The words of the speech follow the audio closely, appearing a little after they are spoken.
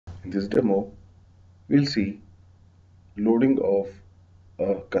In this demo, we'll see loading of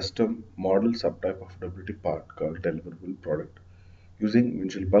a custom model subtype of WTPart called Deliverable Product using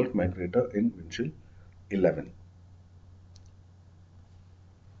Windchill Bulk Migrator in Windchill 11.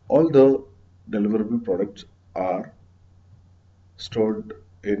 All the deliverable products are stored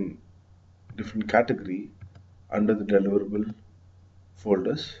in different category under the deliverable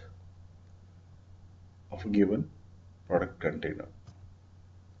folders of a given product container.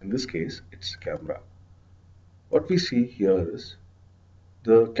 In this case, it's camera. What we see here is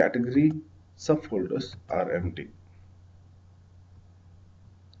the category subfolders are empty.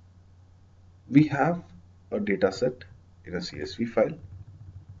 We have a dataset in a CSV file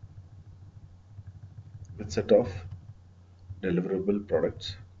with set of deliverable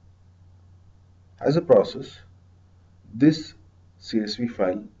products. As a process, this CSV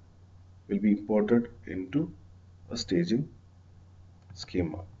file will be imported into a staging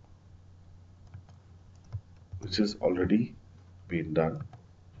schema, which is already been done,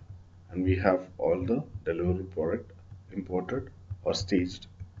 and we have all the deliverable product imported or staged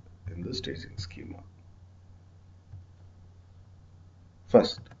in the staging schema.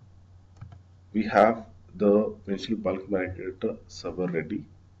 First, we have the Windchill Bulk Migrator server ready.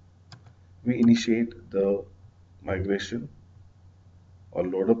 We initiate the migration or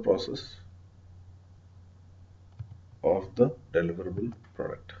loader process of the deliverable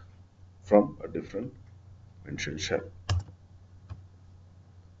product from a different Windchill shell.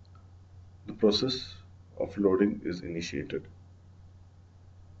 The process of loading is initiated,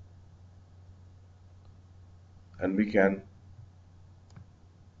 and we can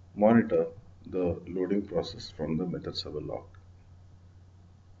monitor the loading process from the method server log.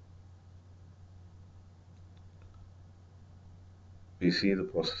 We see the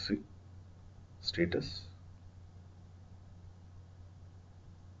processing status,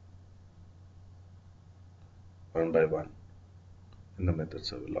 one by one in the method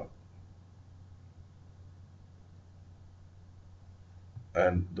server log,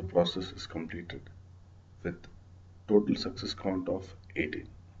 and the process is completed with total success count of 18.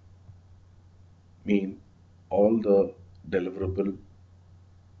 Mean all the deliverable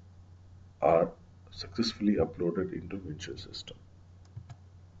are successfully uploaded into Windchill system.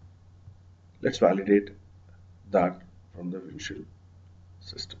 Let's validate that from the Windchill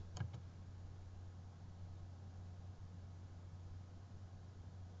system.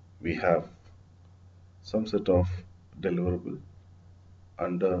 We have some set of deliverable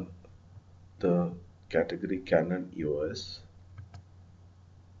under the category Canon EOS,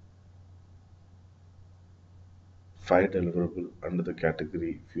 5 deliverable under the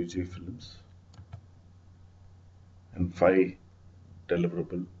category Fujifilms, and 5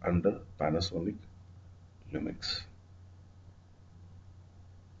 deliverable under Panasonic Lumix.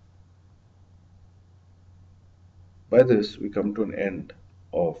 By this, we come to an end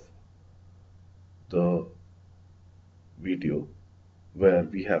of the video where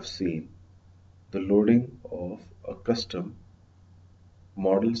we have seen the loading of a custom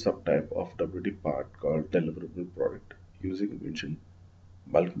model subtype of WTPart called Deliverable Product using Windchill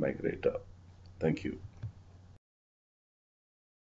Bulk Migrator. Thank you.